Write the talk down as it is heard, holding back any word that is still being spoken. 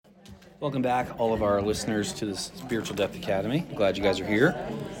Welcome back, all of our listeners, to the Spiritual Depth Academy. Glad you guys are here.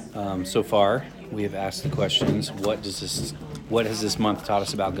 So far, we have asked the questions: what has this month taught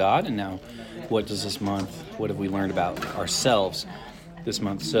us about God? And now, what have we learned about ourselves this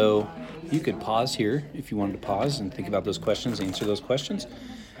month? So you could pause here if you wanted to pause and think about those questions, answer those questions.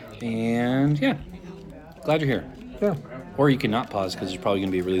 And yeah, glad you're here. Yeah. Or you can not pause because there's probably going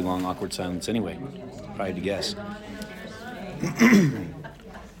to be a really long, awkward silence anyway. Probably to guess.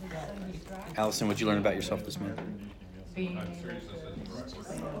 Allison, what'd you learn about yourself this month?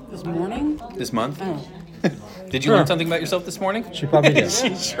 This morning? This month? Oh. Did you learn something about yourself this morning? She probably did.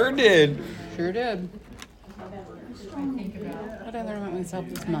 She sure did. Sure did. What did I learn about myself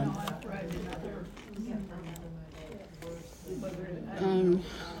this month?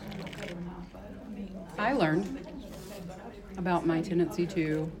 I learned about my tendency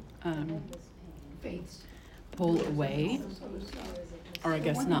to pull away, or I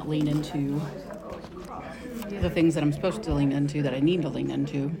guess not lean into the things that I'm supposed to lean into, that I need to lean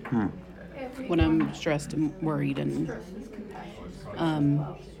into when I'm stressed and worried and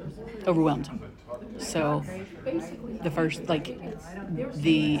overwhelmed. So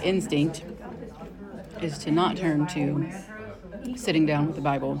the instinct is to not turn to sitting down with the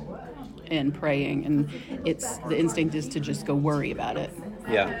Bible and praying, and the instinct is to just go worry about it.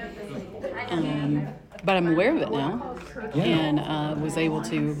 Yeah. But I'm aware of it now, and was able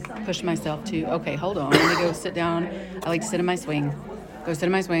to push myself to, okay, hold on, let me go sit down. I like to sit in my swing. Go sit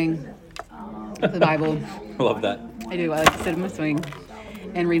in my swing with the Bible. I love that. I do. I like to sit in my swing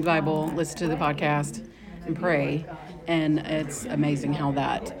and read the Bible, listen to the podcast, and pray. And it's amazing how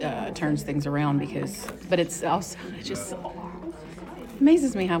that turns things around but it's also, it just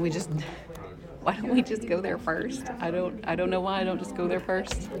amazes me how why don't we just go there first? I don't know why I don't just go there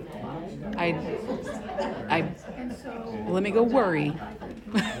first. Let me go worry.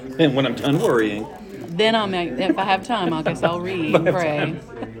 And when I'm done worrying, Then if I have time, I guess I'll read and pray.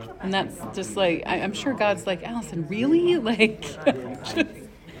 And that's just like, I'm sure God's like, Allison, really? Like,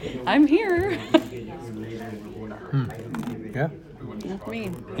 I'm here. Yeah. That's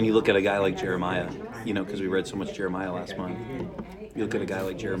me. and you look at a guy like Jeremiah, because we read so much Jeremiah last month. You look at a guy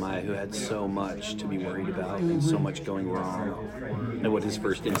like Jeremiah who had so much to be worried about and so much going wrong, and what his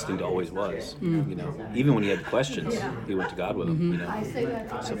first instinct always was. Even when he had questions, he went to God with them.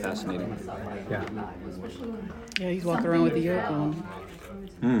 So fascinating. Yeah. Yeah, he's walking around with the yoke on.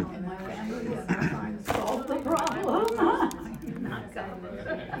 Solve the problem.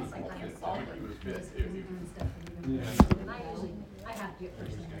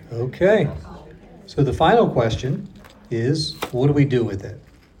 Okay. So the final question is, what do we do with it?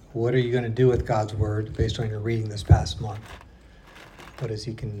 What are you going to do with God's Word based on your reading this past month? What has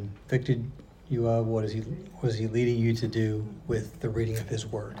He convicted you of? What is He leading you to do with the reading of His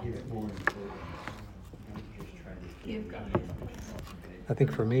Word? I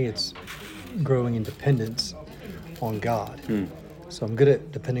think for me, it's growing in dependence on God. So I'm good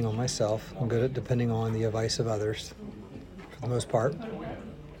at depending on myself. I'm good at depending on the advice of others, for the most part.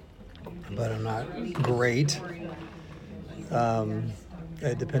 But I'm not great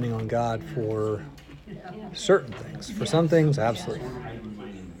at depending on God for certain things. For some things, absolutely.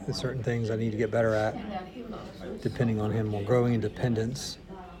 There's certain things I need to get better at, depending on Him. We're growing in dependence.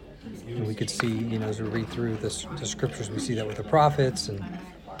 And we could see, as we read through the scriptures, we see that with the prophets and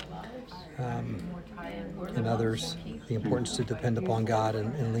others, the importance to depend upon God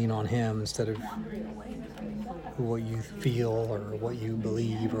and lean on Him instead of what you feel or what you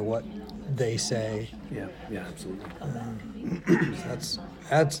believe or what they say. Yeah, absolutely.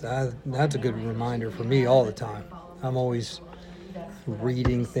 That's a good reminder for me all the time. I'm always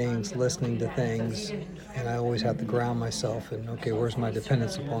reading things, listening to things, and I always have to ground myself in, okay, where's my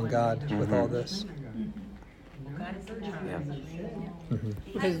dependence upon God with all this? Yeah.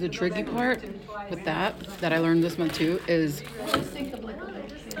 Because the tricky part with that I learned this month too is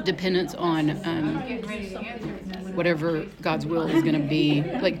dependence on whatever God's will is going to be.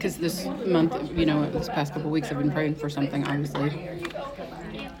 Like, because this month, this past couple of weeks, I've been praying for something, obviously.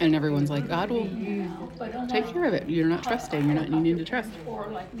 And everyone's like, God will take care of it. You're not trusting. You're not needing to trust.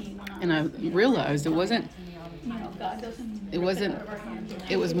 And I realized it was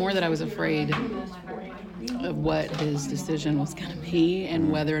more that I was afraid of what His decision was going to be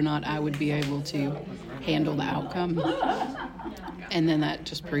and whether or not I would be able to handle the outcome. And then that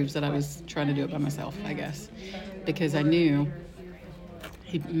just proves that I was trying to do it by myself, I guess. Because I knew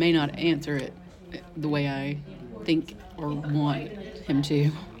He may not answer it the way I think or want Him to.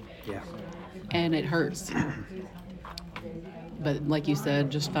 Yeah. And it hurts. But like you said,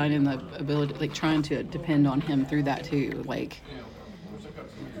 just finding the ability, like trying to depend on Him through that too. Like,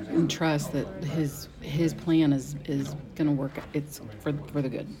 trust that his plan is going to work. It's for the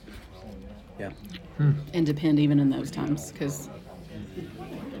good, Yeah. and depend even in those times, because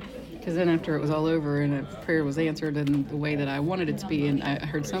then after it was all over and a prayer was answered in the way that I wanted it to be, and I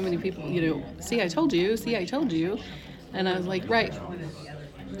heard so many people, see, I told you, and I was like, right.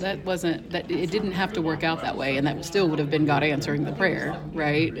 That wasn't that. It didn't have to work out that way, and that still would have been God answering the prayer,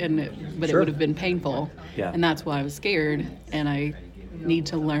 right? But it Sure. would have been painful, Yeah. and that's why I was scared. And I need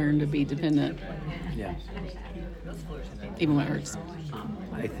to learn to be dependent, Yeah. even when it hurts.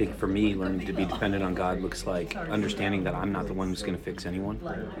 I think for me, learning to be dependent on God looks like understanding that I'm not the one who's going to fix anyone.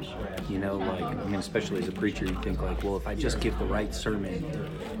 Especially as a preacher, you think like, well, if I just give the right sermon,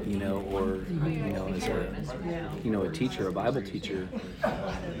 or as a teacher, a Bible teacher,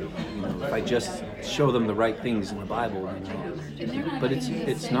 if I just show them the right things in the Bible, but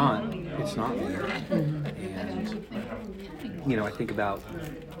it's not me. And I think about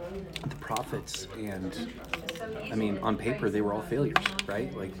the prophets, and on paper they were all failures,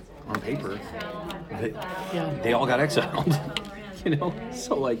 right? Like on paper, they all got exiled,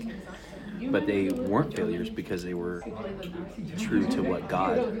 So but they weren't failures because they were true to what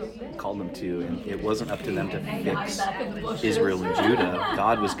God called them to, and it wasn't up to them to fix Israel and Judah.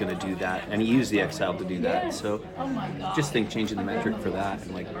 God was going to do that, and He used the exile to do that. So, just think changing the metric for that,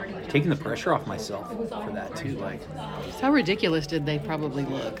 and taking the pressure off myself for that too. How ridiculous did they probably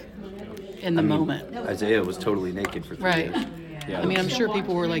look in the moment? Isaiah was totally naked for 3 Right. years. Yeah. I'm sure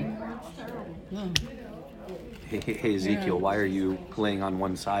people were like, oh. Hey Ezekiel, why are you laying on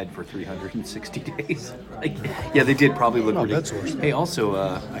one side for 360 days? They did probably look ridiculous. that's awesome. Hey, also,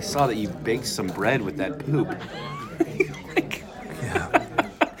 I saw that you baked some bread with that poop.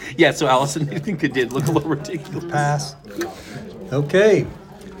 Yeah, so Allison, you think it did look a little ridiculous? Pass. Okay.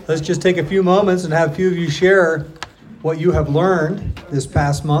 Let's just take a few moments and have a few of you share what you have learned this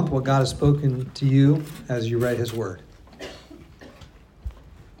past month, what God has spoken to you as you read His Word.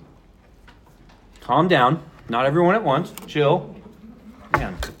 Calm down. Not everyone at once. Chill.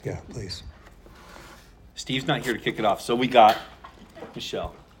 Man, Yeah, please. Steve's not here to kick it off, so we got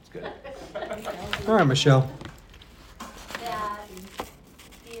Michelle. It's good. All right, Michelle. That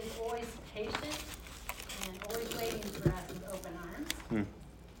he is always patient and always waiting for us with open arms.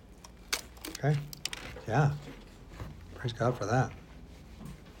 Okay. Yeah. Praise God for that.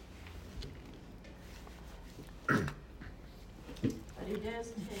 But he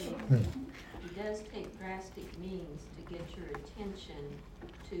does take drastic means to get your attention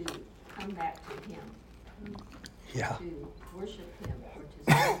to come back to him, Yeah. to worship him, or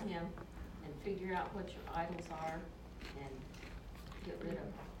to serve him, and figure out what your idols are, and get rid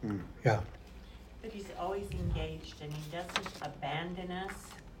of them. Yeah. But he's always engaged, and he doesn't abandon us.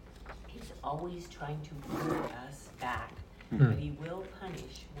 He's always trying to lure us back, but he will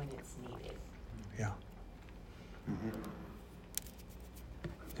punish when it's needed. Yeah.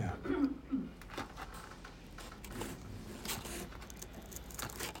 Yeah.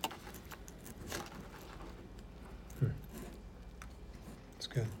 That's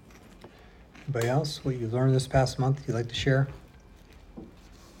good. Anybody else? What you learned this past month you'd like to share?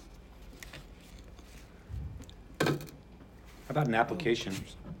 How about an application?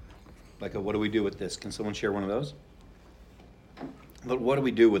 What do we do with this? Can someone share one of those? What do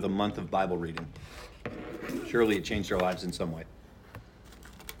we do with a month of Bible reading? Surely it changed our lives in some way.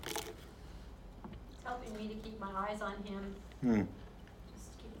 It's helping me to keep my eyes on him. Hmm.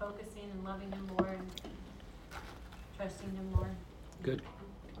 Just keep focusing and loving him more and trusting him more. Good.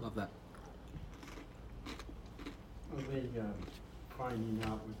 Love that. With finding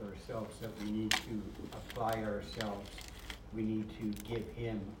out with ourselves that we need to apply ourselves, we need to give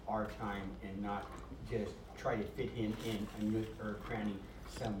him our time and not just try to fit him in a nook or cranny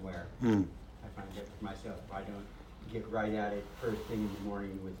somewhere. Hmm. I find that with myself, if I don't get right at it first thing in the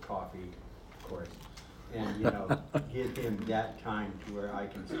morning with coffee, of course, and give him that time to where I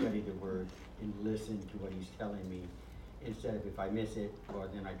can study the Word and listen to what he's telling me, instead of if I miss it, well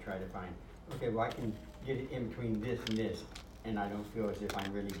then I try to find, okay, well I can get it in between this and this, and I don't feel as if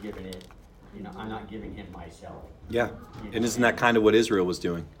I'm really giving it, I'm not giving him myself. Yeah. And isn't that kind of what Israel was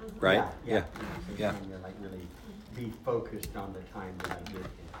doing, right? Yeah. Yeah. Trying to really be focused on the time that I give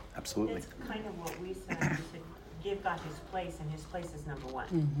him. Absolutely. It's kind of what we said, we should give God his place, and his place is number one.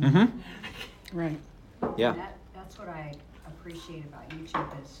 Mm-hmm. Right. Yeah. That's what I appreciate about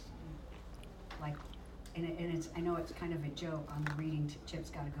YouTube is and it's, I know it's kind of a joke on the reading Chip's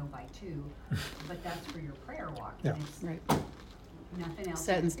gotta go by 2, but that's for your prayer walk. Yeah. And it's Right. nothing else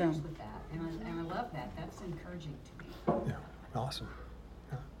Set in interferes stone. with that. And I love that. That's encouraging to me. Yeah. Awesome.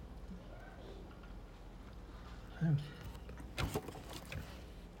 Yeah.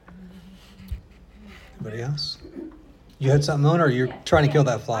 Anybody else? You had something on, or you're trying to kill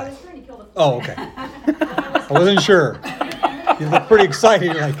that I fly? was trying to kill the fly. Oh, okay. I wasn't sure. You look pretty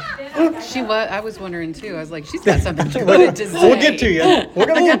excited. You're like, She was. I was wondering too. I was like, she's got something good to say. we'll get to you. We're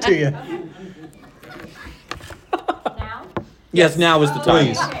going to get to you. Now? Yes, now is the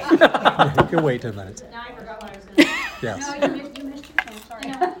time. Please. You can wait 10 minutes. Now I forgot what I was gonna say. Yes. No, you missed your turn, sorry.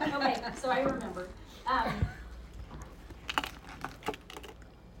 Okay, so I remember. And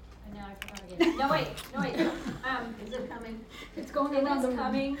now I forgot again. No, wait. Is it coming? It's going around the room.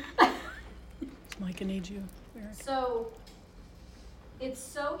 Coming. Micah needs you. So, it's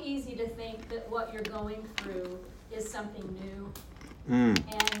so easy to think that what you're going through is something new. Mm.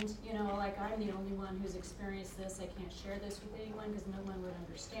 And, you know, like, I'm the only one who's experienced this, I can't share this with anyone because no one would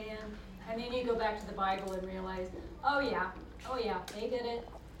understand. And then you go back to the Bible and realize, oh yeah, they did it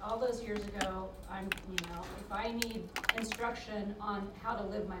all those years ago. If I need instruction on how to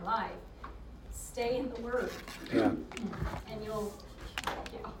live my life, stay in the Word. Yeah. And you'll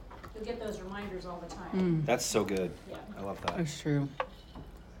get those reminders all the time. That's so good. Yeah. I love that. That's true.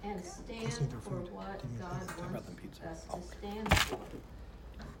 And stand for what God wants us to stand for.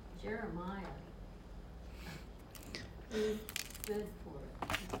 Jeremiah. He's good for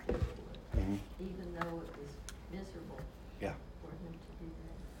it. He's good for it. Mhm. Even though it was miserable Yeah, for him to do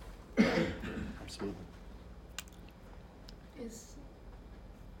that. absolutely.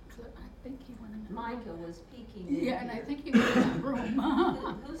 I think he went in the Micah was peeking. Yeah, and I think he went in that room.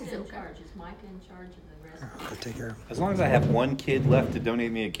 Who's in charge? Is Micah in charge of the rest of I'll take care of it. As long as I have one kid left to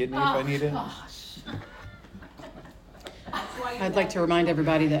donate me a kidney if I need it. Gosh. I'd like to remind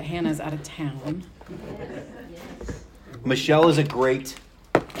everybody that Hannah's out of town. Yes. Michelle is a great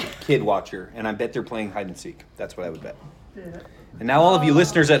kid watcher, and I bet they're playing hide and seek. That's what I would bet. And now all of you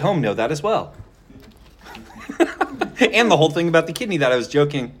listeners at home know that as well. And the whole thing about the kidney that I was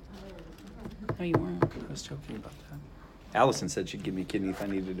joking. No, you weren't. I was joking about that. Allison said she'd give me a kidney if I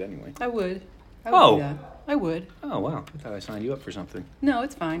needed it anyway. I would. I would Oh. do that. I would. Oh, wow. I thought I signed you up for something. No,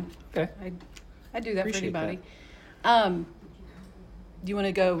 it's fine. Okay. I'd do that Appreciate for anybody. Do you want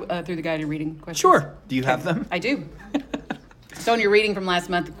to go through the guided reading questions? Sure. Do you have them? I do. So in your reading from last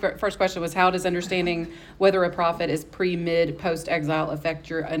month, first question was, how does understanding whether a prophet is pre, mid, post-exile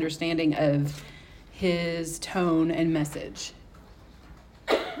affect your understanding of his tone and message?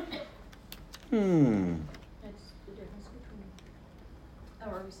 That's the difference between,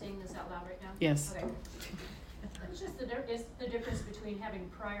 are we saying this out loud right now? Yes. Okay. It's just it's the difference between having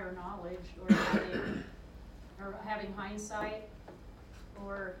prior knowledge or having hindsight,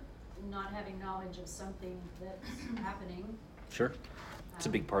 or not having knowledge of something that's happening. Sure. It's a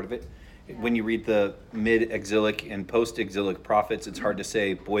big part of it. When you read the mid-exilic and post-exilic prophets, it's hard to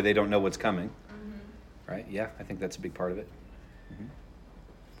say, boy, they don't know what's coming. Right? Yeah, I think that's a big part of it.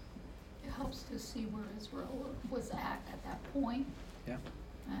 It helps to see where Israel was at that point. Yeah.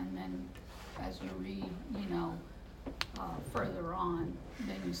 And then as you read, further on,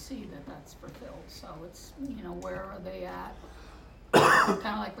 then you see that that's fulfilled. So it's, where are they at?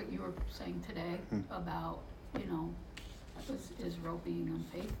 Kind of like what you were saying today about, was Israel being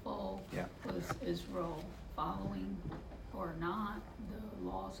unfaithful? Yeah. Was Israel following or not the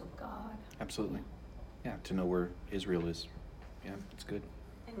laws of God? Absolutely. Yeah, to know where Israel is. Yeah, it's good.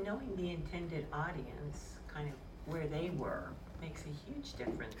 And knowing the intended audience, kind of where they were, makes a huge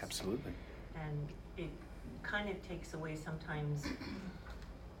difference. Absolutely. And it kind of takes away sometimes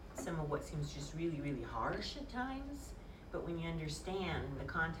some of what seems just really, really harsh at times. But when you understand the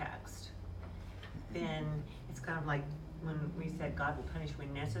context, then it's kind of like when we said God will punish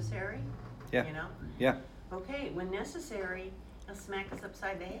when necessary. Yeah. Yeah. Okay, when necessary, he'll smack us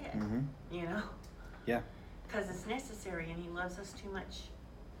upside the head. Yeah. Because it's necessary and he loves us too much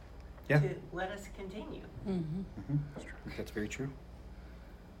Yeah. to let us continue. That's very true.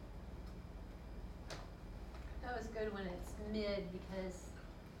 That was good when it's mid, because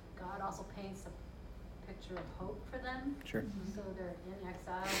God also paints a picture of hope for them. Sure. So they're in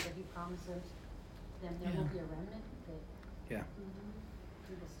exile, but he promises them there will be a remnant that Yeah.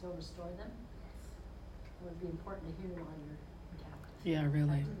 he will still restore them. It would be important to hear while you're captive. Yeah,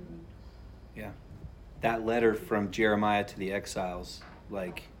 really. Yeah. That letter from Jeremiah to the exiles,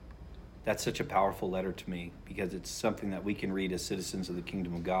 that's such a powerful letter to me, because it's something that we can read as citizens of the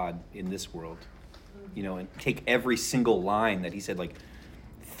kingdom of God in this world. And take every single line that he said,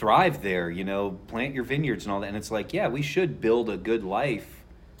 thrive there, plant your vineyards and all that. And it's we should build a good life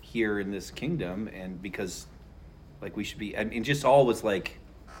here in this kingdom. And because we should be, just all was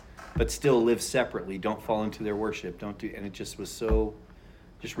but still live separately. Don't fall into their worship. Don't do, and it just was so,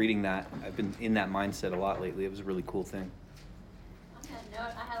 just reading that, I've been in that mindset a lot lately. It was a really cool thing. On that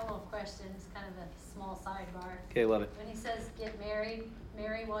I had a little question, it's kind of a small sidebar. Okay, love it. When he says get married,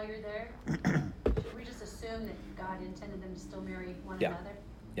 marry while you're there, should we just assume that God intended them to still marry one Yeah. another?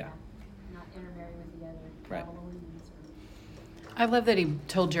 Yeah. Not intermarry with the other Right. Babylonians or. I love that he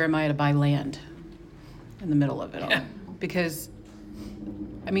told Jeremiah to buy land in the middle of it all. Yeah. Because,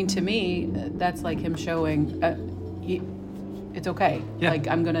 I mean, to me, that's like him showing it's okay. Yeah. Like,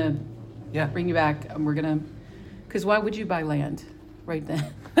 I'm going to Yeah. bring you back, and we're going to. Because why would you buy land right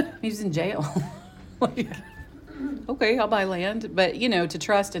then? He's in jail. Like, okay, I'll buy land. But, to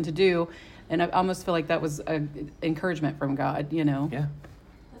trust and to do. And I almost feel like that was an encouragement from God, Yeah. That's what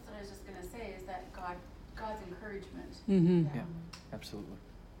I was just gonna say, is that God's encouragement. Mm-hmm. Yeah. Absolutely.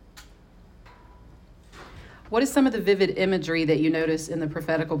 What is some of the vivid imagery that you notice in the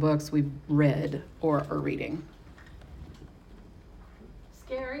prophetical books we've read or are reading?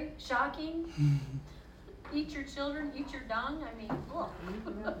 Scary, shocking. Eat your children, eat your dung. I mean, ugh.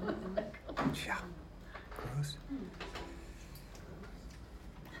 Yeah. Gross.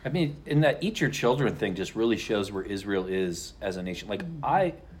 I mean, and that eat your children thing just really shows where Israel is as a nation. Like,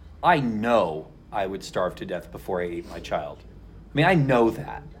 I know I would starve to death before I ate my child. I mean, I know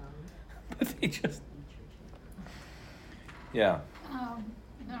that. But they just, yeah. I don't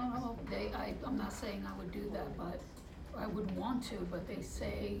know, I'm not saying I would do that, but I would want to, but they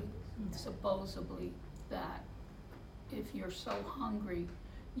say supposedly that if you're so hungry,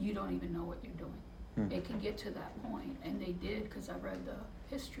 you don't even know what you're doing. It can get to that point, and they did, because I read the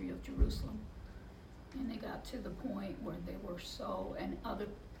history of Jerusalem, and they got to the point where they were so, and other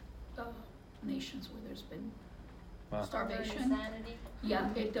nations where there's been Wow. starvation. Insanity. Yeah,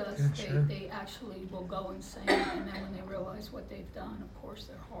 it does. Yeah, sure. They actually will go insane, and then when they realize what they've done, of course,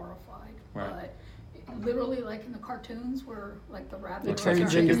 they're horrified. Right. But literally, like in the cartoons, where like the rabbit Looks like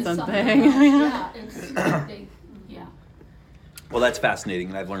turns into chicken. something. else. Yeah, it's yeah. Well, that's fascinating,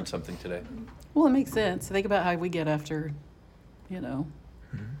 and I've learned something today. Well, it makes sense. Think about how we get after,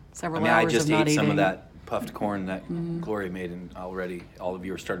 several I mean, I hours just of not ate eating. some of that puffed corn that Gloria made, and already all of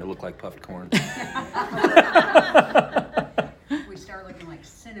you are starting to look like puffed corn. We start looking like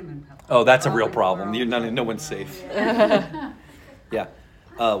cinnamon puffs. Oh, that's a real problem. No one's safe. Yeah.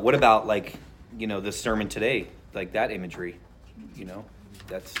 What about the sermon today? Like that imagery,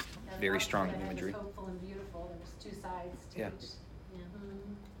 that's very strong That imagery. was hopeful and beautiful. There's two sides to Yeah. each. Yeah.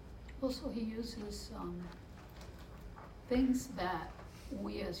 Also, he uses things that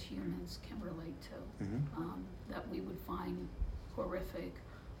we as humans can relate to, that we would find horrific,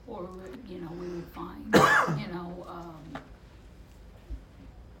 or we would find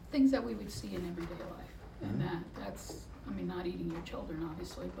things that we would see in everyday life, and that's not eating your children,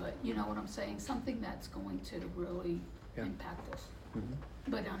 obviously, but you know what I'm saying. Something that's going to really Yeah. impact us,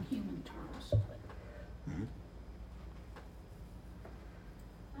 but on human terms.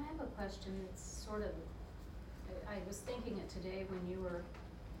 I have a question. It's sort of, I was thinking it today when you were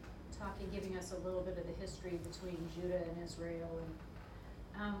talking, giving us a little bit of the history between Judah and Israel.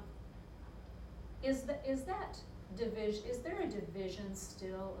 And is that division? Is there a division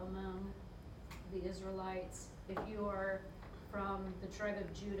still among the Israelites? If you are from the tribe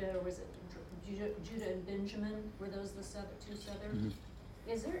of Judah, or was it Judah and Benjamin? Were those the two southern?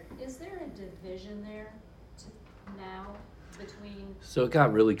 Is there a division there now between? So it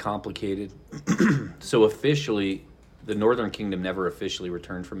got really complicated. So officially, the Northern Kingdom never officially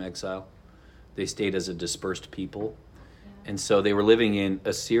returned from exile. They stayed as a dispersed people. And so they were living in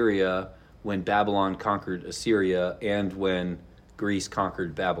Assyria when Babylon conquered Assyria, and when Greece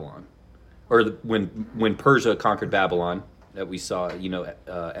conquered Babylon. Or when Persia conquered Babylon, that we saw,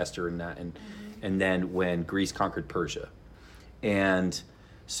 Esther and that, and then when Greece conquered Persia. And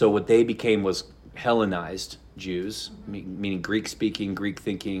so what they became was Hellenized Jews, meaning Greek-speaking,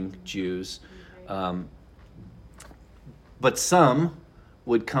 Greek-thinking Jews. But some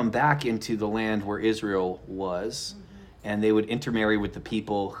would come back into the land where Israel was, and they would intermarry with the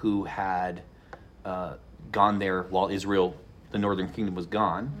people who had gone there while Israel, the Northern Kingdom, was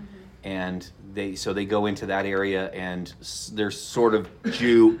gone. And they go into that area, and they're sort of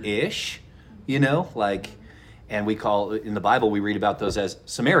Jew-ish, and we call, in the Bible, we read about those as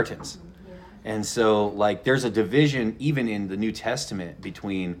Samaritans. And so, there's a division even in the New Testament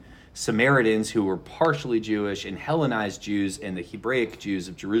between Samaritans, who were partially Jewish, and Hellenized Jews, and the Hebraic Jews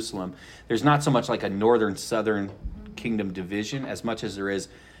of Jerusalem. There's not so much like a northern-southern kingdom division as much as there is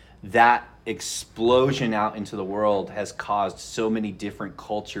that explosion out into the world has caused so many different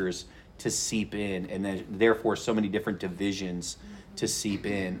cultures to seep in, and then therefore so many different divisions to seep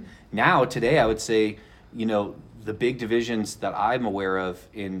in. Now, today, I would say, the big divisions that I'm aware of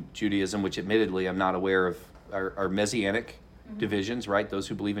in Judaism, which admittedly I'm not aware of, are Messianic divisions, right? Those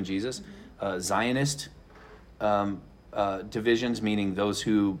who believe in Jesus. Zionist divisions, meaning those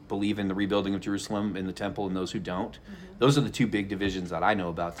who believe in the rebuilding of Jerusalem in the temple and those who don't. Those are the two big divisions that I know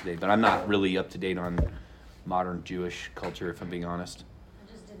about today, but I'm not really up to date on modern Jewish culture, if I'm being honest. I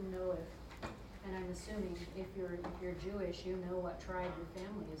just didn't know if, and I'm assuming if you're Jewish, you know what tribe your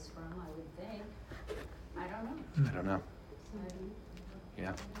family is from, I would think. I don't know. I don't know. So,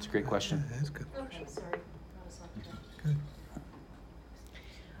 Yeah, it's a great question. That's a good. okay, sorry. That was off track. Good.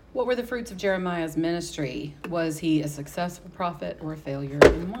 What were the fruits of Jeremiah's ministry? Was he a successful prophet or a failure,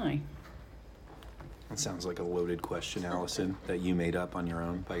 and why? That sounds like a loaded question, Allison, that you made up on your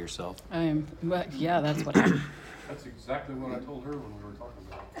own by yourself. But yeah, that's what happened. That's exactly what I told her when we were talking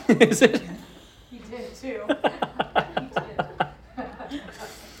about it. Is it? He did too. He did.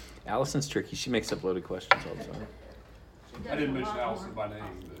 Allison's tricky. She makes up loaded questions all the time. I didn't mention Allison by name,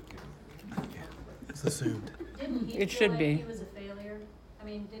 but It's assumed. Didn't he It feel should like be. he was a failure? I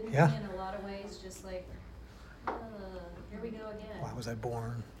mean, didn't Yeah. he in a lot of ways just like, here we go again? Why was I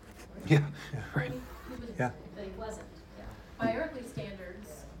born? Yeah, Yeah. right. He was, Yeah. But he wasn't, yeah. By earthly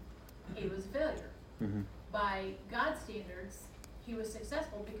standards, he was a failure. Mm-hmm. By God's standards, he was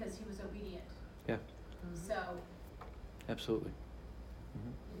successful because he was obedient. Yeah, So, absolutely.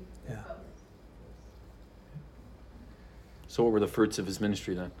 Yeah. both. So what were the fruits of his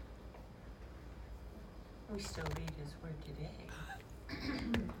ministry then? We still read his word today.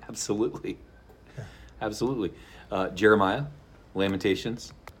 Absolutely. Yeah. Absolutely. Jeremiah,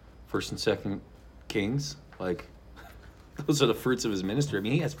 Lamentations, 1st and 2nd Kings, like those are the fruits of his ministry. I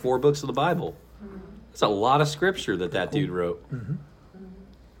mean, he has 4 books of the Bible. That's a lot of scripture that dude wrote. Mm-hmm.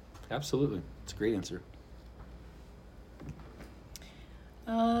 Absolutely. It's a great answer.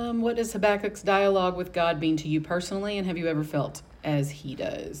 What does Habakkuk's dialogue with God mean to you personally, and have you ever felt as he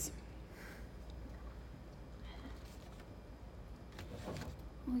does?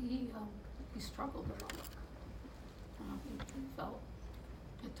 Well, he struggled a lot. He felt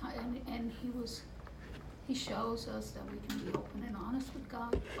at time, and he shows us that we can be open and honest with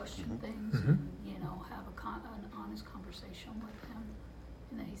God, question things, Mhm. and, have an honest conversation with him,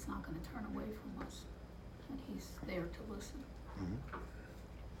 and that he's not going to turn away from us, and he's there to listen.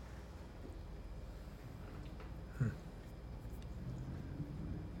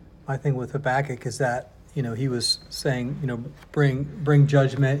 My thing with Habakkuk is that, he was saying, bring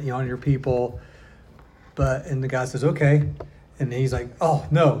judgment, on your people. And the guy says, okay. And he's like, oh,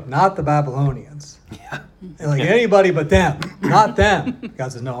 no, not the Babylonians. Yeah. And like anybody but them, not them.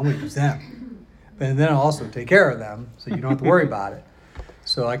 God says, no, I'm going to use them. And then I'll also take care of them so you don't have to worry about it.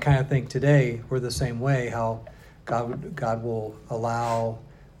 So I kind of think today we're the same way, how God will allow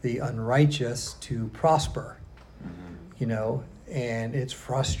the unrighteous to prosper, and it's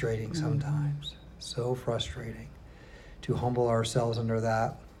frustrating sometimes, so frustrating to humble ourselves under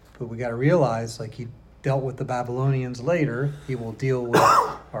that. But we got to realize, like he dealt with the Babylonians later, he will deal with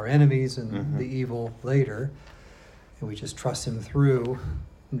our enemies and the evil later. And we just trust him through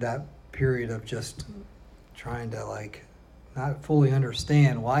that period of just trying to not fully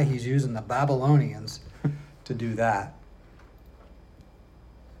understand why he's using the Babylonians to do that.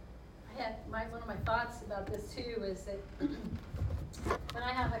 One of my thoughts about this too is that when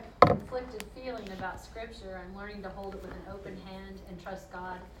I have a conflicted feeling about scripture, I'm learning to hold it with an open hand and trust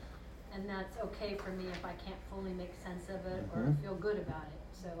God. And that's okay for me if I can't fully make sense of it or feel good about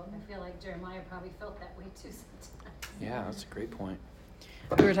it. So I feel like Jeremiah probably felt that way too sometimes. Yeah, that's a great point.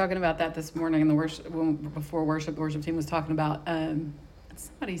 We were talking about that this morning in the worship, before worship. The worship team was talking about.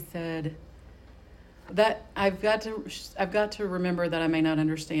 Somebody said that I've got to remember that I may not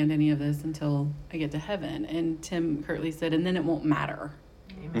understand any of this until I get to heaven. And Tim Kirtley said, and then it won't matter.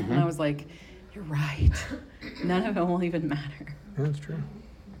 And I was like, you're right. None of it will even matter. Yeah, that's true.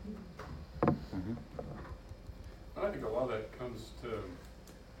 I think a lot of that comes to,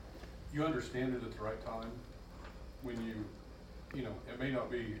 you understand it at the right time. When it may not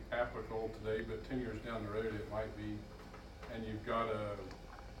be applicable today, but 10 years down the road it might be. And you've got a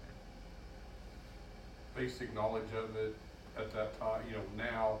basic knowledge of it at that time,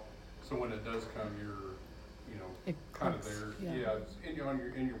 now. So when it does come, you're, It kind of clicks, there. yeah. It's in your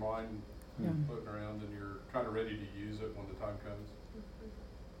mind, floating around, and you're kind of ready to use it when the time comes.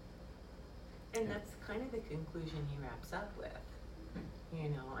 And that's kind of the conclusion he wraps up with.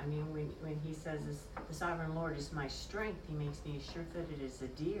 When he says the sovereign Lord is my strength, he makes me as sure-footed as a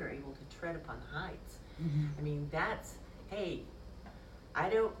deer, able to tread upon heights. That's, hey, I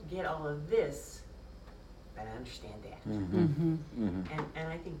don't get all of this, but I understand that. And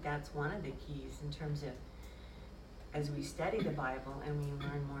I think that's one of the keys in terms of, as we study the Bible and we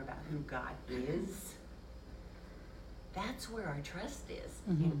learn more about who God is, that's where our trust is,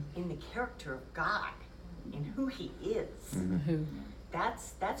 Mhm. in the character of God, in who he is. Who?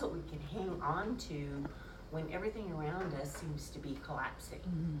 That's what we can hang on to when everything around us seems to be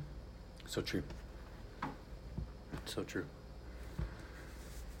collapsing. So true. So true.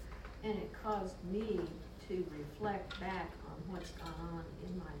 And it caused me to reflect back on what's gone on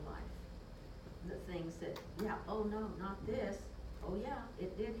in my life. The things that, yeah, oh no, not this. Oh yeah,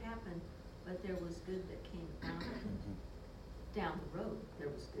 it did happen, but there was good that came out of it. Down the road, there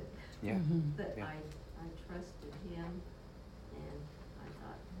was good. Yeah. But Yeah. I trusted him, and I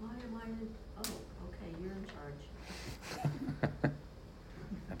thought, why am I in, oh, okay, you're in charge.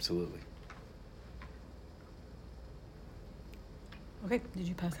 Absolutely. Okay, did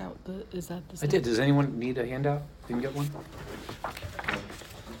you pass out is that the I did. Does anyone need a handout? Didn't get one?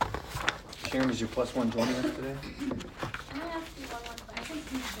 Sharon, is your +1 joining us today? Can I ask you one more question? I think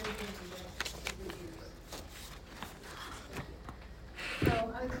he's very good at this. So,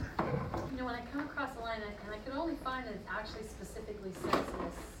 when I come across the line, and I could only find it actually specifically says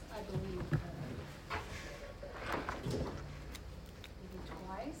this, I believe, maybe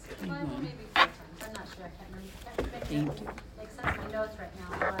twice in the Bible, maybe 4 times. I'm not sure. I can't remember. Can't make sense of my notes right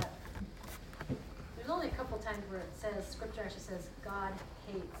now, but there's only a couple times where it says, Scripture actually says, God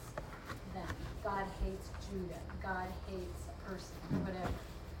hates them. God hates Judah. God hates a person, or whatever.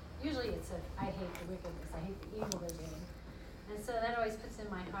 Usually it's I hate the wickedness. I hate the evil they're doing. And so that always puts in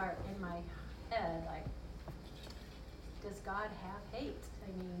my heart, in my head, like, does God have hate?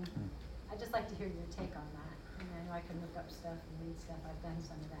 I mean, I'd just like to hear your take on that. And I know I can look up stuff and read stuff. I've done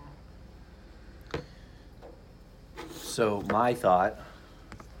some of that. So my thought,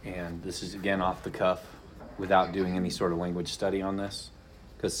 and this is again off the cuff, without doing any sort of language study on this,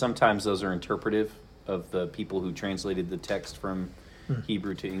 because sometimes those are interpretive of the people who translated the text from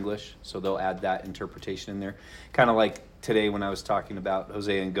Hebrew to English, so they'll add that interpretation in there. Kind of like today when I was talking about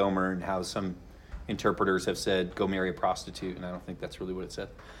Hosea and Gomer and how some interpreters have said, go marry a prostitute, and I don't think that's really what it said.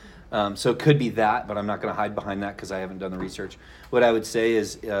 So it could be that, but I'm not going to hide behind that because I haven't done the research. What I would say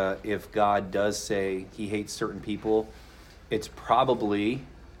is if God does say he hates certain people, it's probably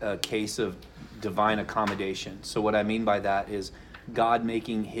a case of divine accommodation. So what I mean by that is God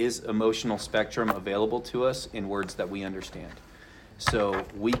making his emotional spectrum available to us in words that we understand. So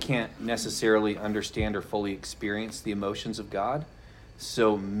we can't necessarily understand or fully experience the emotions of God.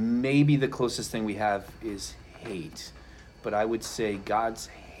 So maybe the closest thing we have is hate. But I would say God's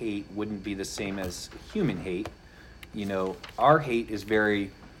hate wouldn't be the same as human hate. You know, our hate is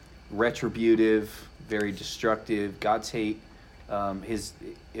very retributive, very destructive. God's hate,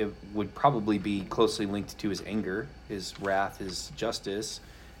 it would probably be closely linked to his anger, his wrath, his justice,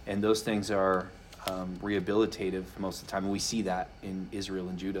 and those things are rehabilitative most of the time. And we see that in Israel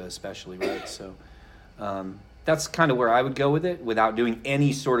and Judah especially, right? So that's kind of where I would go with it without doing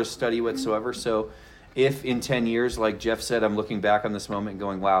any sort of study whatsoever. So if in 10 years, like Jeff said, I'm looking back on this moment and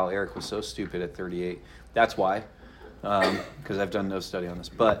going, wow, Eric was so stupid at 38. That's why, because I've done no study on this.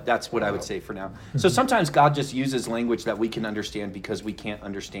 But that's what I would say for now. So sometimes God just uses language that we can understand because we can't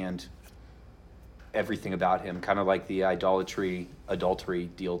understand everything about him, kind of like the adultery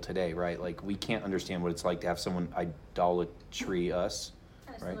deal today, right? Like we can't understand what it's like to have someone idolatry us.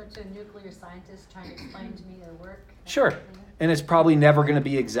 Kind of right? similar to a nuclear scientist trying to explain to me their work. Sure. And it's probably never going to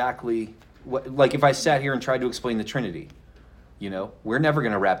be exactly what, like if I sat here and tried to explain the Trinity, you know, we're never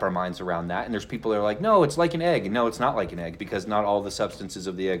going to wrap our minds around that. And there's people that are like, no, it's like an egg. And no, it's not like an egg because not all the substances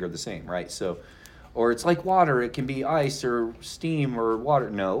of the egg are the same, right? So, or it's like water. It can be ice or steam or water.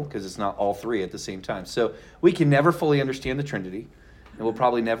 No, because it's not all three at the same time. So we can never fully understand the Trinity. And we'll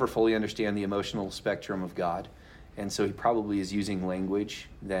probably never fully understand the emotional spectrum of God. And so he probably is using language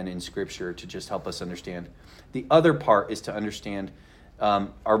then in Scripture to just help us understand. The other part is to understand,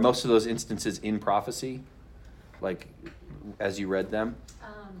 are most of those instances in prophecy, like as you read them? I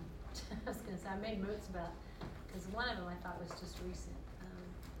was going to say, I made notes about, because one of them I thought was just recent.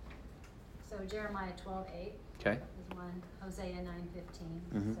 So Jeremiah 12:8 Okay. is one, Hosea 9:15.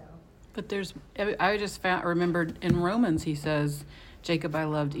 Mhm. So But there's, I just remembered in Romans he says, Jacob I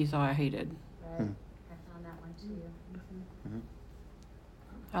loved, Esau I hated. right, I found that one too.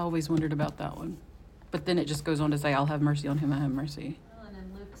 I always wondered about that one. But then it just goes on to say, I'll have mercy on whom I have mercy. Well, and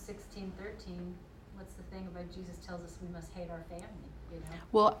in Luke 16:13, what's the thing about Jesus tells us we must hate our family, you know?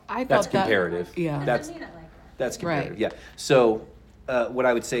 Well, I That's thought that... comparative. Yeah. It That's doesn't mean it like that. That's comparative, Right. yeah. So what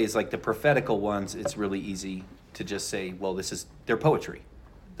I would say is like the prophetical ones, it's really easy to just say, well, they're poetry.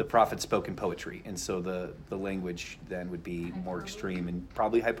 The prophet spoke in poetry. And so the language then would be more extreme and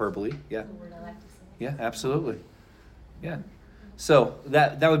probably hyperbole. Yeah. That's the word I like to say. Yeah, absolutely. Yeah. So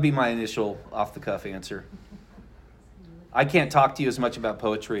that would be my initial off the cuff answer. I can't talk to you as much about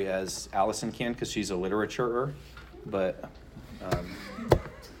poetry as Allison can because she's a literaturer, but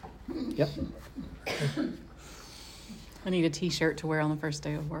yep. I need a T-shirt to wear on the first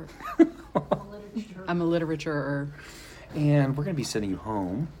day of work. I'm a literaturer. And we're going to be sending you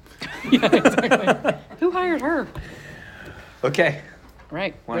home. Yeah, exactly. Who hired her? Okay.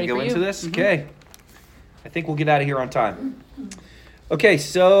 Right. Want to ready go for into you? this? Okay. I think we'll get out of here on time. Okay,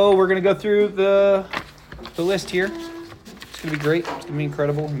 so we're going to go through the list here. It's going to be great. It's going to be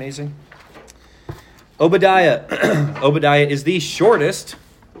incredible, amazing. Obadiah. Obadiah is the shortest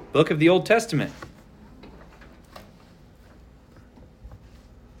book of the Old Testament,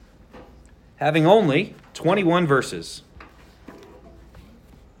 having only 21 verses.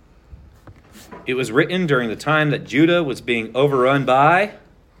 It was written during the time that Judah was being overrun by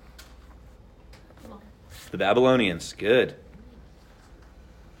the Babylonians. Good.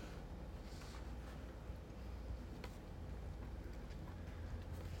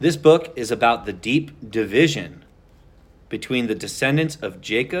 This book is about the deep division between the descendants of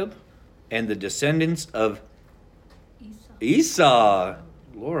Jacob and the descendants of Esau.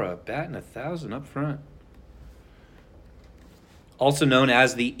 Laura, batting 1,000 up front. Also known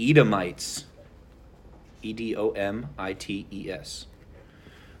as the Edomites. Edomites.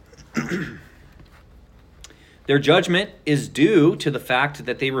 Their judgment is due to the fact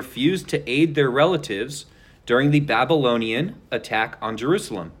that they refused to aid their relatives during the Babylonian attack on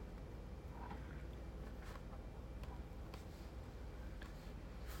Jerusalem.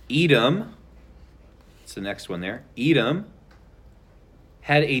 Edom, it's the next one there. Edom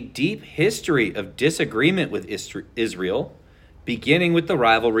had a deep history of disagreement with Israel, beginning with the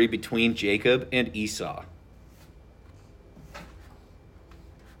rivalry between Jacob and Esau.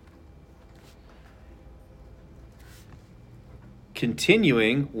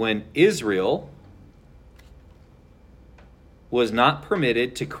 Continuing when Israel was not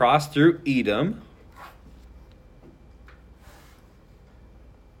permitted to cross through Edom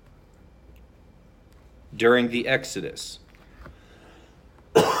during the Exodus.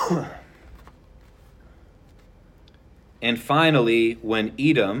 And finally, when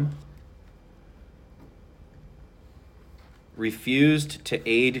Edom refused to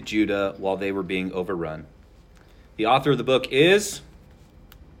aid Judah while they were being overrun. The author of the book is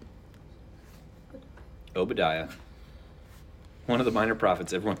Obadiah. One of the minor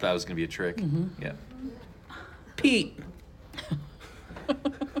prophets. Everyone thought it was going to be a trick. Mm-hmm. Yeah. Pete.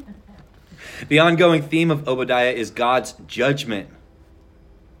 The ongoing theme of Obadiah is God's judgment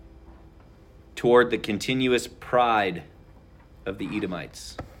toward the continuous pride of the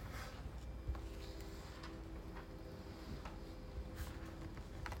Edomites.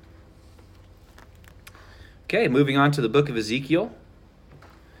 Okay, moving on to the book of Ezekiel.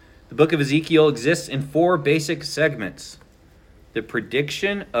 The book of Ezekiel exists in 4 basic segments. The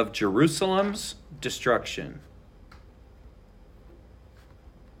prediction of Jerusalem's destruction.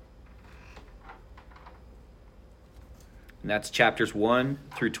 And that's chapters 1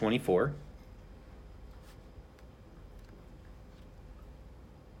 through 24.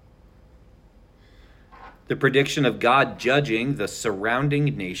 The prediction of God judging the surrounding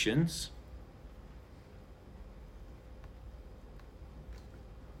nations.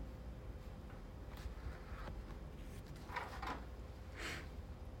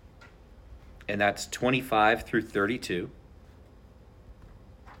 And that's 25 through 32.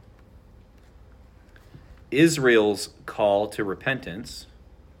 Israel's call to repentance.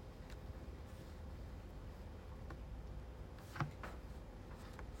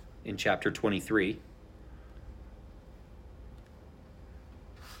 In chapter 23.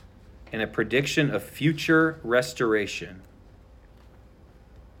 And a prediction of future restoration.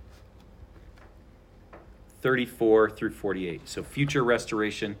 34 through 48. So future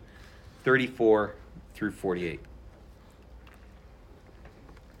restoration, 34 through 48.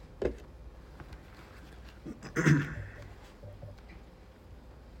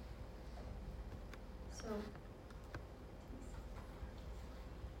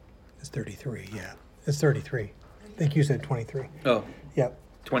 It's 33, yeah. It's 33. I think you said 23. Oh, Yep.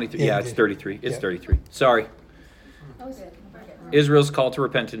 23. Yeah, it's 33. It's Yeah. 33. Sorry. Israel's call to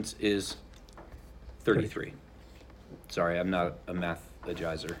repentance is 33. Sorry, I'm not a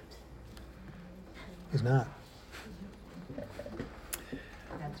math-agizer. He's not.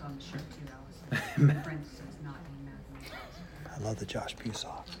 That's on the shirt too, Allison. Prince is not in mathematics. I love the Josh Pugh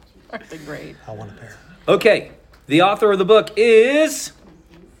socks. They're great. I want a pair. Okay, the author of the book is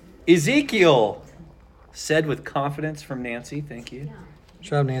Ezekiel. Said with confidence from Nancy. Thank you.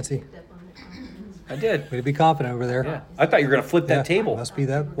 Shut up, Nancy. I did. Way to be confident over there. Yeah. I thought you were going to flip that table. Must be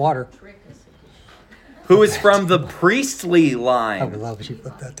that water. who is from the priestly I would line. love if you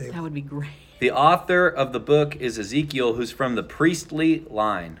flipped that table. That would be great. The author of the book is Ezekiel, who's from the priestly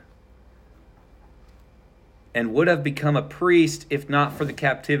line, and would have become a priest if not for the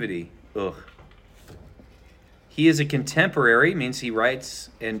captivity. Ugh. He is a contemporary, means he writes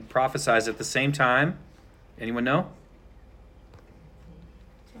and prophesies at the same time. Anyone know?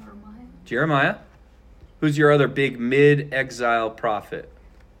 Jeremiah. Jeremiah. Who's your other big mid-exile prophet?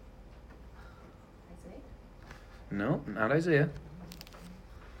 No, not Isaiah.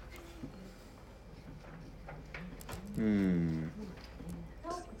 Does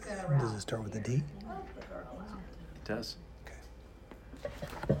it start with a D? It does.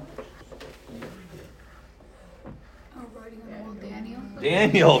 Oh, writing on the wall, Daniel.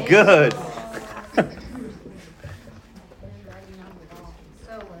 Daniel, good. So,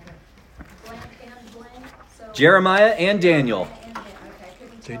 blank and blank, so. Jeremiah and Daniel. Okay, I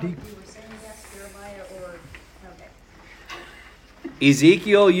couldn't tell JD. if you were saying yes, Jeremiah, or, okay.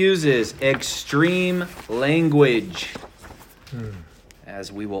 Ezekiel uses extreme language,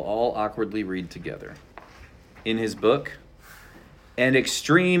 as we will all awkwardly read together, in his book, and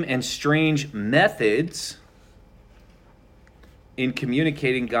extreme and strange methods in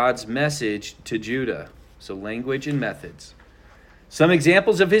communicating God's message to Judah. So language and methods. Some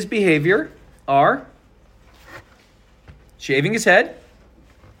examples of his behavior are shaving his head.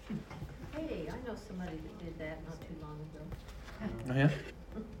 Hey, I know somebody that did that not too long ago. Oh yeah?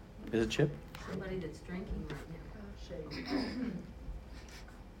 Is it Chip? Somebody that's drinking right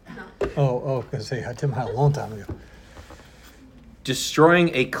now. Because they had Tim had a long time ago. Destroying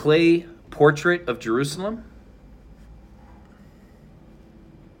a clay portrait of Jerusalem.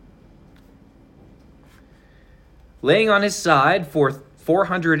 Laying on his side for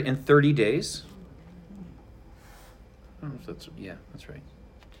 430 days. I don't know if that's, yeah, that's right.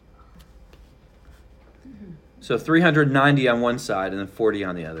 So 390 on one side and then 40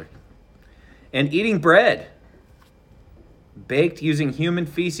 on the other. And eating bread baked using human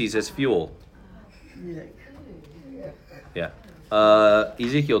feces as fuel. Yeah.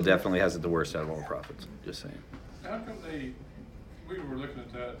 Ezekiel definitely has it the worst out of all the prophets. Just saying. How come we were looking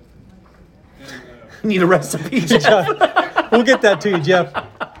at that, and, Need a recipe, Jeff. We'll get that to you, Jeff.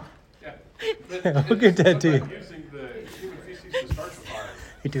 yeah. Yeah, we'll get that to you. Using the human feces to start the fire.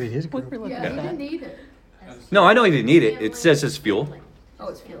 He did his We group. were looking Yeah, at he that. didn't need it. No, I know he didn't need it. It says it's fuel. Oh,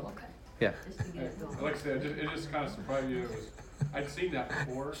 it's fuel, okay. Yeah. Just to get it going. Like I said, it just kind of surprised you. I'd seen that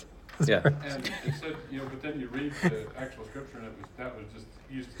before, Yeah. and it said, but then you read the actual scripture, and that was just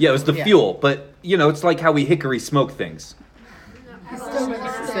used. Yeah, it was the Yeah. fuel. But, it's like how we hickory smoke things.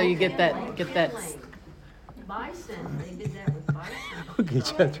 So you get that Bison, they did that with bison. We'll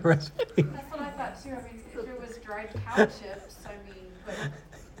get you that recipe. That's what I thought too, I mean, if it was dried cow chips, I mean, but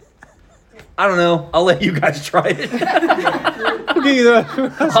I don't know. I'll let you guys try it. We'll get you the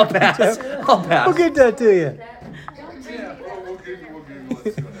recipe. I'll pass. I'll pass. We'll get that to you. Yeah, we'll Google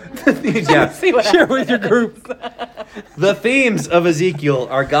it, see what happens. Yeah. See what Share with your group. The themes of Ezekiel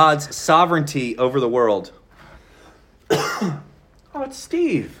are God's sovereignty over the world. Oh, it's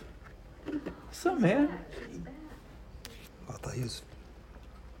Steve. What's up, man? I thought he was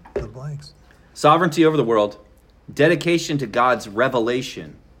the blanks. Sovereignty over the world. Dedication to God's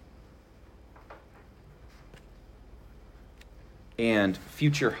revelation. And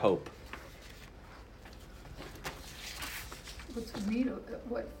future hope. What's neat,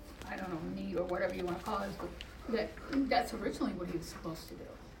 what, I don't know, neat or whatever you want to call it, is that's originally what he was supposed to do.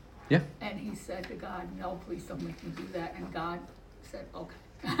 Yeah. And he said to God, no, please don't make me do that. And God said, okay.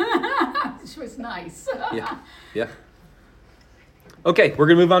 Which was nice. Yeah. Yeah. Okay, we're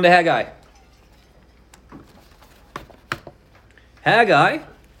going to move on to Haggai. Haggai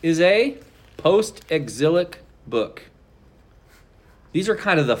is a post-exilic book. These are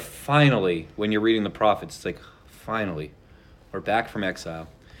kind of the finally, when you're reading the prophets, it's like, finally, we're back from exile.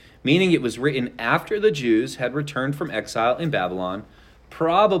 Meaning it was written after the Jews had returned from exile in Babylon,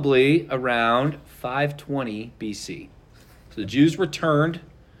 probably around 520 BC. So the Jews returned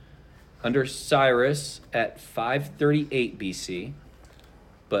under Cyrus at 538 BC,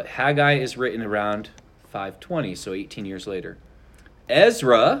 but Haggai is written around 520, so 18 years later.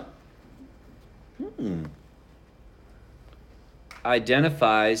 Ezra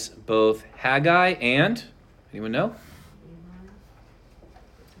identifies both Haggai and, anyone know?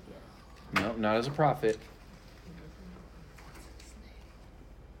 No, not as a prophet.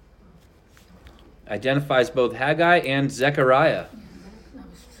 Identifies both Haggai and Zechariah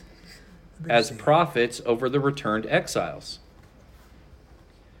as prophets over the returned exiles.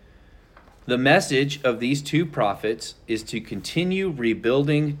 The message of these two prophets is to continue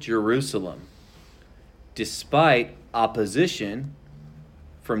rebuilding Jerusalem despite opposition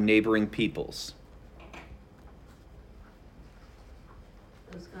from neighboring peoples.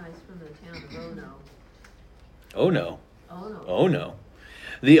 Those guys from the town of Ono. Oh no. Oh no. Oh no.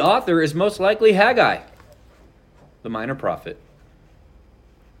 The author is most likely Haggai, the minor prophet.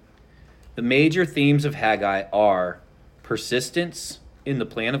 The major themes of Haggai are persistence in the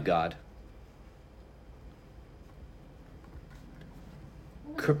plan of God,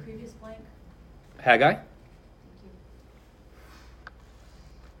 What was the previous blank? Haggai,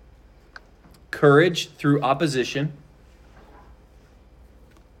 courage through opposition,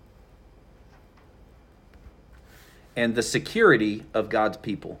 and the security of God's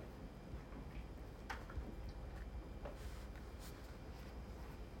people.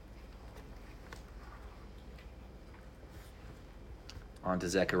 On to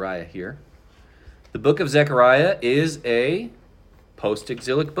Zechariah here. The book of Zechariah is a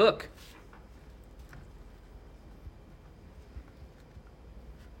post-exilic book.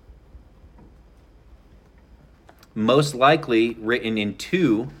 Most likely written in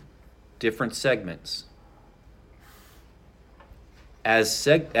two different segments. As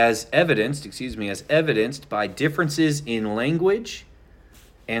evidenced by differences in language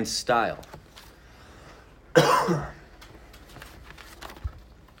and style.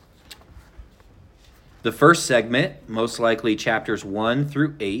 The first segment, most likely chapters 1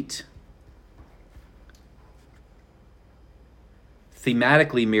 through 8,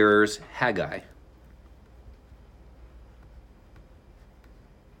 thematically mirrors Haggai.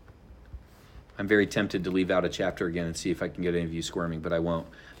 I'm very tempted to leave out a chapter again and see if I can get any of you squirming, but I won't.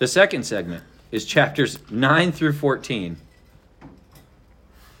 The second segment is chapters 9 through 14.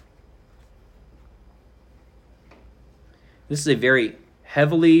 This is a very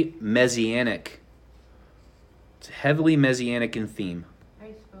heavily messianic. It's heavily messianic in theme. How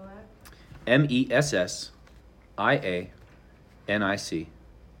do you spell that? Messianic.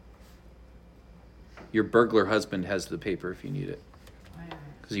 Your burglar husband has the paper if you need it.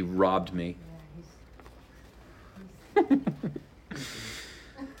 Because he robbed me.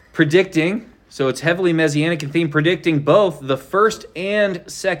 Predicting, so it's heavily messianic in theme, predicting both the first and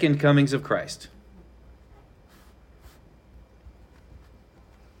second comings of Christ.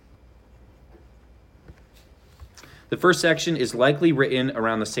 The first section is likely written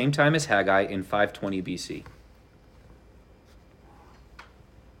around the same time as Haggai in 520 BC.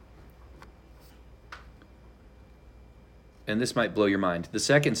 And this might blow your mind. The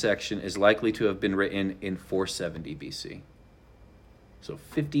second section is likely to have been written in 470 BC. So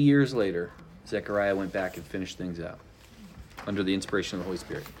 50 years later, Zechariah went back and finished things out under the inspiration of the Holy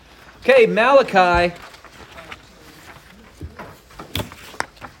Spirit. Okay, Malachi.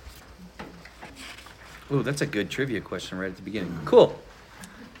 Ooh, that's a good trivia question right at the beginning. Cool.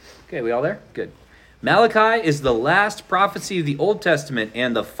 Okay, we all there? Good. Malachi is the last prophecy of the Old Testament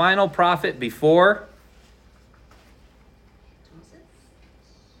and the final prophet before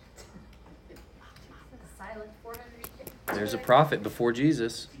Silent 400. there's a prophet before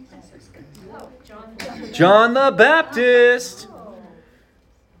Jesus. Oh, John the Baptist.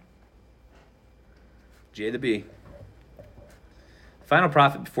 J the B. Final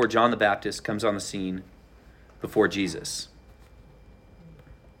prophet before John the Baptist comes on the scene before Jesus,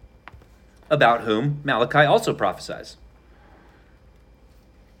 about whom Malachi also prophesies.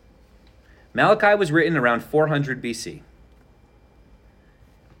 Malachi was written around 400 BC.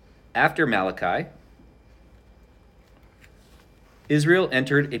 After Malachi, Israel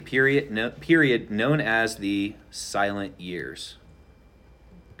entered a period known as the Silent Years.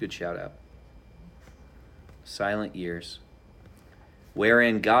 Good shout out. Silent Years,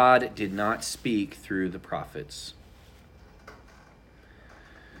 wherein God did not speak through the prophets.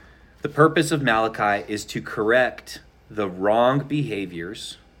 The purpose of Malachi is to correct the wrong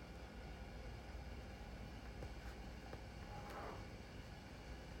behaviors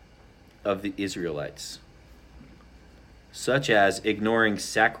of the Israelites, such as ignoring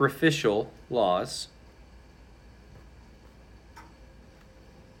sacrificial laws,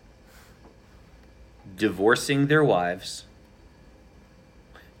 divorcing their wives,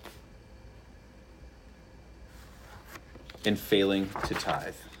 and failing to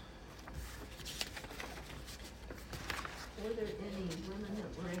tithe. Were there any women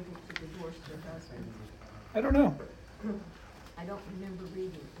that were able to divorce their husbands? I don't know. I don't remember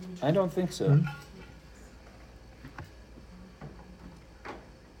reading any. I don't think so.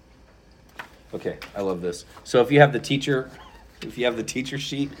 Okay, I love this. So if you have the teacher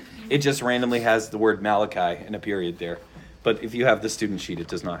sheet, it just randomly has the word Malachi and a period there. But if you have the student sheet, it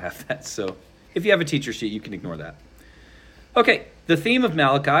does not have that. So if you have a teacher sheet, you can ignore that. Okay, the theme of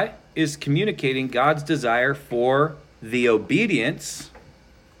Malachi is communicating God's desire for the obedience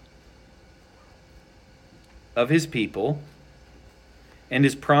of his people and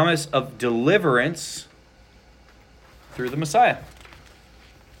his promise of deliverance through the Messiah.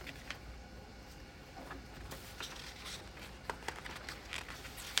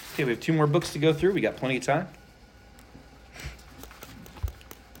 Okay, we have 2 more books to go through. We got plenty of time.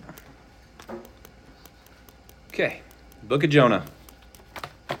 Okay, Book of Jonah.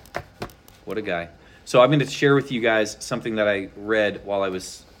 What a guy. So I'm going to share with you guys something that I read while I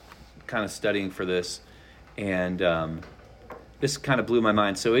was kind of studying for this. And this kind of blew my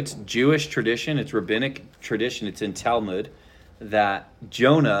mind. So it's Jewish tradition, it's rabbinic tradition, it's in Talmud, that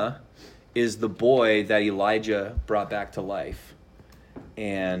Jonah is the boy that Elijah brought back to life,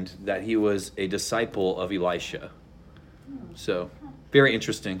 and that he was a disciple of Elisha. So, very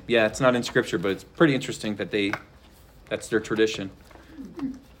interesting. Yeah, it's not in Scripture, but it's pretty interesting that that's their tradition.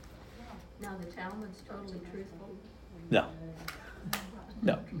 Now, the Talmud's totally truthful. No.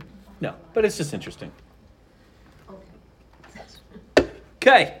 But it's just interesting.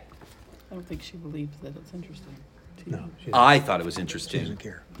 Okay. I don't think she believes that it's interesting. No, she I thought it was she interesting. doesn't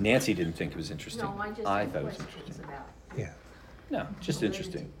care. Nancy didn't think it was interesting. No, I just I have thought it was questions interesting. about Yeah. No, just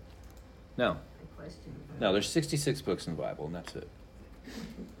interesting. No. the question. No, there's 66 books in the Bible, and that's it.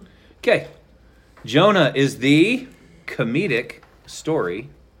 Okay. Jonah is the comedic story.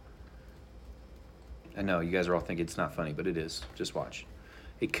 I know, you guys are all thinking it's not funny, but it is. Just watch.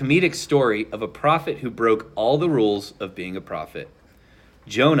 A comedic story of a prophet who broke all the rules of being a prophet.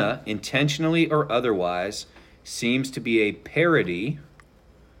 Jonah, intentionally or otherwise, seems to be a parody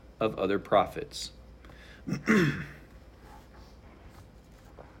of other prophets.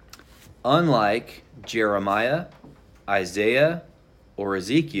 Unlike Jeremiah, Isaiah, or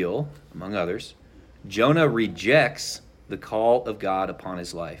Ezekiel, among others, Jonah rejects the call of God upon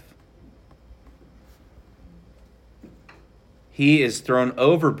his life. He is thrown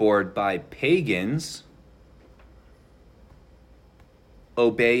overboard by pagans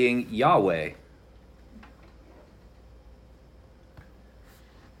obeying Yahweh.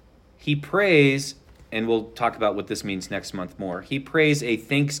 He prays, and we'll talk about what this means next month more. He prays a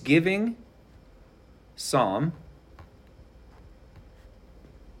thanksgiving psalm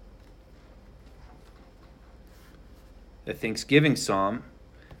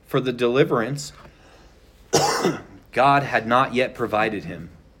for the deliverance God had not yet provided him.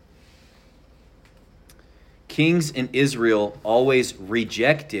 Kings in Israel always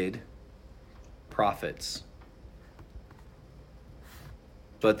rejected prophets.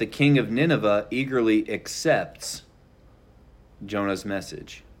 But the king of Nineveh eagerly accepts Jonah's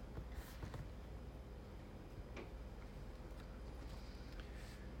message.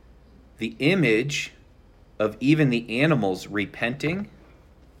 The image of even the animals repenting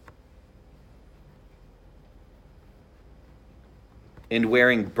and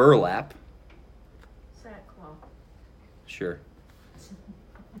wearing burlap. Sackcloth. Sure.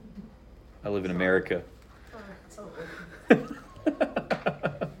 I live in America.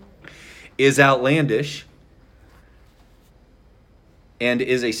 Is outlandish and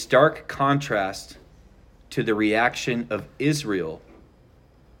is a stark contrast to the reaction of Israel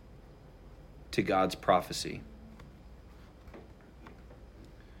to God's prophecy.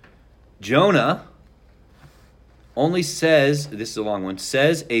 Jonah only says, this is a long one,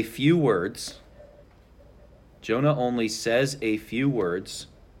 says a few words. Jonah only says a few words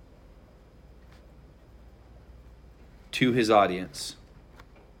to his audience.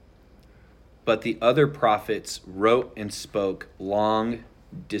 But the other prophets wrote and spoke long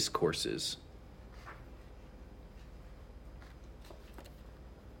discourses.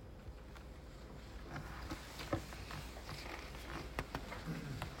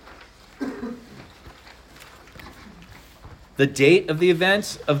 The date of the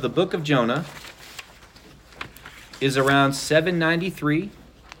events of the book of Jonah is around 793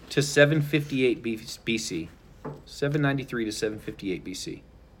 to 758 BC. 793 to 758 BC.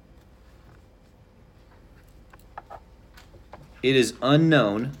 It is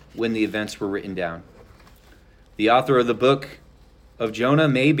unknown when the events were written down. The author of the book of Jonah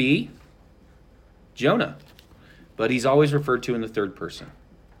may be Jonah, but he's always referred to in the third person.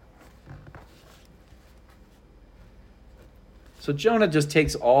 So Jonah just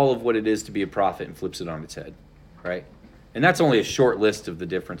takes all of what it is to be a prophet and flips it on its head, right? And that's only a short list of the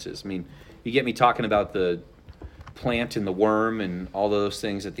differences. I mean, you get me talking about the plant and the worm and all those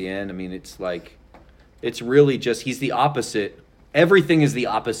things at the end. I mean, it's like, it's really just, he's the opposite. Everything is the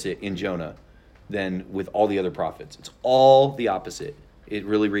opposite in Jonah than with all the other prophets. It's all the opposite. It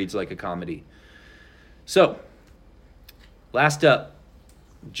really reads like a comedy. So, last up,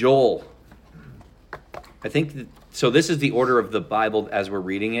 Joel. I think so. This is the order of the Bible as we're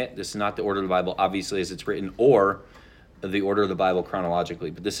reading it. This is not the order of the Bible, obviously, as it's written, or the order of the Bible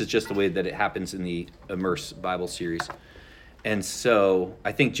chronologically. But this is just the way that it happens in the Immerse Bible series. And so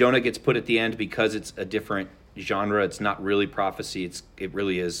I think Jonah gets put at the end because it's a different genre. It's not really prophecy. It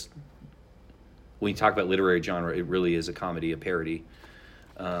really is. When you talk about literary genre, it really is a comedy, a parody.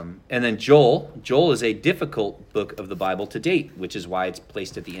 And then Joel is a difficult book of the Bible to date, which is why it's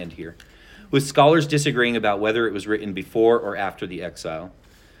placed at the end here, with scholars disagreeing about whether it was written before or after the exile.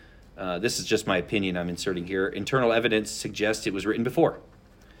 This is just my opinion I'm inserting here. Internal evidence suggests it was written before.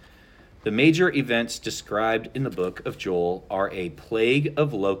 The major events described in the book of Joel are a plague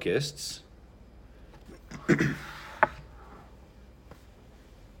of locusts,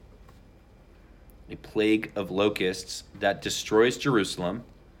 that destroys Jerusalem,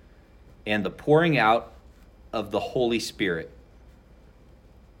 and the pouring out of the Holy Spirit,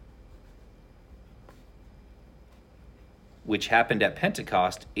 which happened at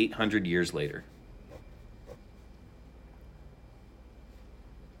Pentecost 800 years later.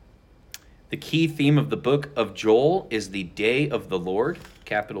 The key theme of the book of Joel is the day of the Lord,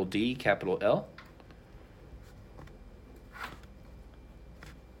 capital D, capital L.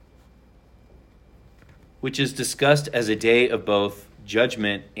 Which is discussed as a day of both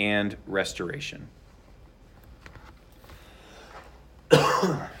judgment and restoration.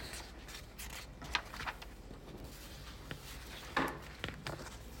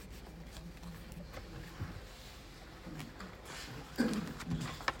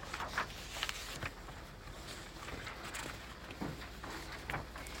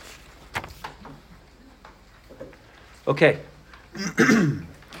 Okay.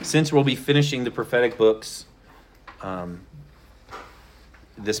 Since we'll be finishing the prophetic books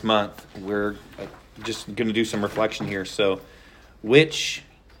this month, we're just going to do some reflection here. So, this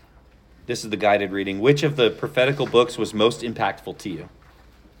is the guided reading, which of the prophetical books was most impactful to you?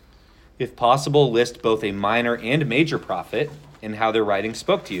 If possible, list both a minor and major prophet and how their writing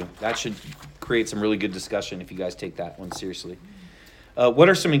spoke to you. That should create some really good discussion if you guys take that one seriously. What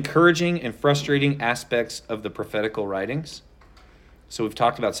are some encouraging and frustrating aspects of the prophetical writings? So we've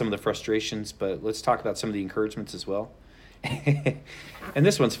talked about some of the frustrations, but let's talk about some of the encouragements as well. And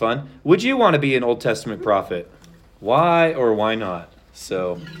this one's fun. Would you want to be an Old Testament prophet? Why or why not?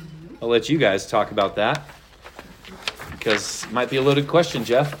 So I'll let you guys talk about that, because it might be a loaded question,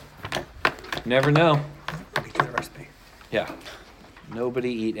 Jeff. Never know. Yeah.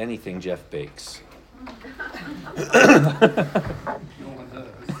 Nobody eat anything Jeff bakes. He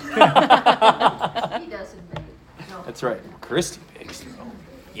doesn't bake. No. That's right. Christy bakes, though.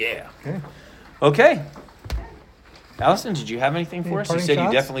 Yeah. Okay. Allison, did you have anything for us? You parting said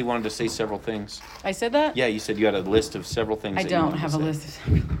shots? you definitely wanted to say several things. I said that? Yeah, you said you had a list of several things. I that you don't wanted to have a say. list.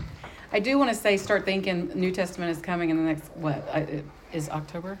 I do want to say, start thinking New Testament is coming in the next, is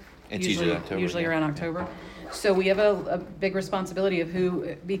October? It's usually October, Usually yeah. around October. So we have a big responsibility of who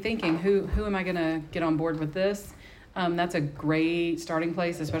am I going to get on board with this? That's a great starting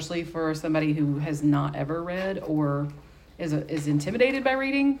place, especially for somebody who has not ever read or is intimidated by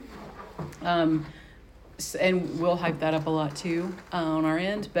reading. And we'll hype that up a lot too on our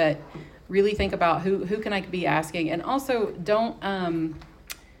end. But really think about who can I be asking, and also don't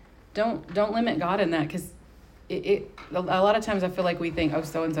limit God in that, because a lot of times I feel like we think, oh,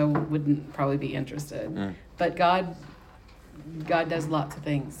 so and so wouldn't probably be interested, but God does lots of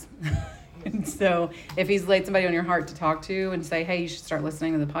things. And so if He's laid somebody on your heart to talk to and say, hey, you should start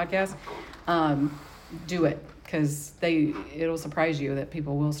listening to the podcast, do it, because it'll surprise you that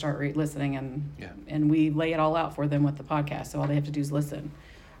people will start listening, and we lay it all out for them with the podcast. So all they have to do is listen.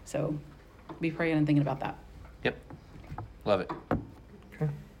 So be praying and thinking about that. Yep. Love it.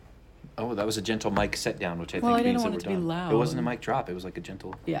 Okay. Oh, that was a gentle mic set down, which I Well, think I means didn't that want we're it to be done. loud. It wasn't a mic drop. It was like a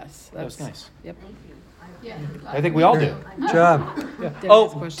gentle. Yes. That was nice. Yep. Yeah. I think we all do. Good job. Deb has a Oh,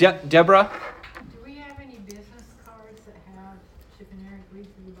 question. Deborah. Do we have any business cards that have Chip and Eric read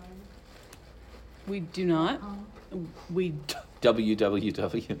through the Bible? We do not. We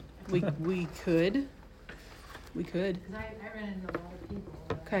www. we could. We could. Because I run into a lot of people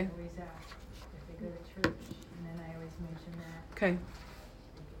that Okay. I always ask if they go to church, and then I always mention that. Okay.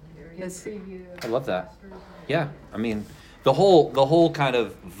 There Yes. is a preview of I love that. pastors and- Yeah, I mean, the whole kind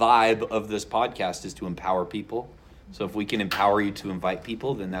of vibe of this podcast is to empower people. So if we can empower you to invite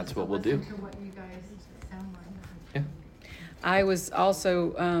people, then that's what we'll do. Listen to what you guys sound like. Yeah. I was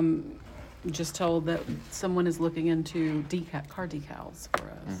also just told that someone is looking into car decals for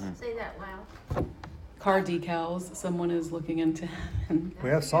us. Say that loud. Car decals. Someone is looking into. We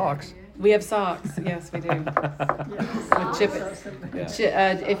have socks. We have socks. Yes, we do. With Chip,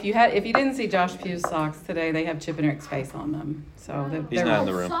 if you didn't see Josh Pugh's socks today, they have Chip and Eric's face on them. So He's not in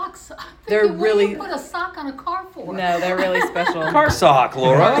the room. Socks. They're really. Put a sock on a car for. No, they're really special. Car sock,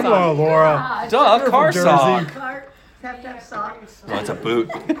 Laura. Car sock. Oh, Laura. Duh, car Jersey. sock. Have to have socks. Well, it's a boot.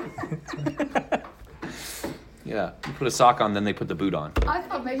 Yeah, you put a sock on, then they put the boot on. I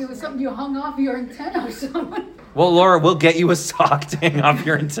thought maybe it was something you hung off your antenna or something. Well, Laura, we'll get you a sock to hang off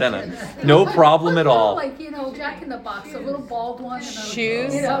your antenna. No problem at all. Like, Jack in the Box, a little bald one. And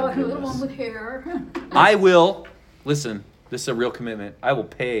Shoes? and a little one with hair. I will, listen, this is a real commitment. I will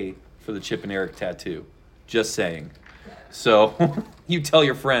pay for the Chip and Eric tattoo. Just saying. So, you tell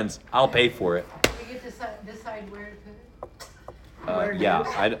your friends, I'll pay for it. You get to decide where to put it.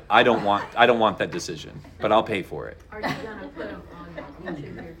 Yeah, I don't want that decision, but I'll pay for it. Are you gonna put them on each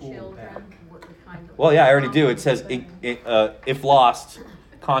of your children? What kind of? Well, yeah, I already do. It says, if lost,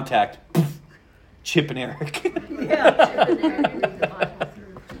 contact Chip and Eric. Yeah. Chip and Eric read the Bible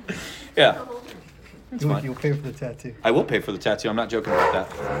through. Yeah. It's fine. You'll pay for the tattoo. I will pay for the tattoo. I'm not joking about that.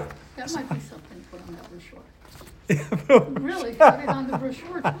 That might be something to put on that brochure. Really, put it on the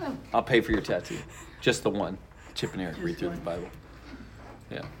brochure too. I'll pay for your tattoo. Just the one. Chip and Eric read through the Bible.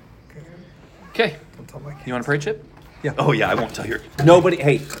 Yeah. Okay. Don't tell my kids. You want to pray, Chip? Yeah. Oh, yeah, I won't tell your... Nobody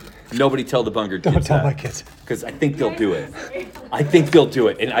tell the Bunger Don't kids tell that. my kids. Because I think they'll do it. I think they'll do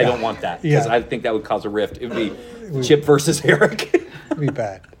it, and I don't want that. Because Yeah. I think that would cause a rift. It would be Chip versus Eric. It'd be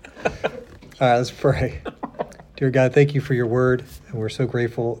bad. All right, let's pray. Dear God, thank you for your word, and we're so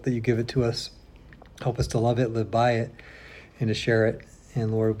grateful that you give it to us. Help us to love it, live by it, and to share it.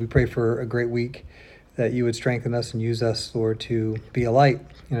 And Lord, we pray for a great week, that you would strengthen us and use us, Lord, to be a light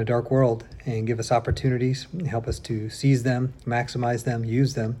in a dark world and give us opportunities, and help us to seize them, maximize them,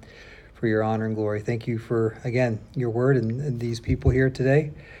 use them for your honor and glory. Thank you for, again, your word and these people here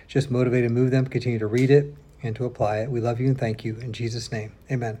today. Just motivate and move them, continue to read it and to apply it. We love you and thank you. In Jesus' name,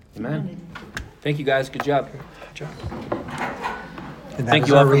 amen. Amen. Thank you, guys. Good job. Good job. And that Thank is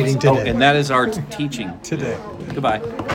you all our for reading listening. today. And that is our teaching Today. Goodbye.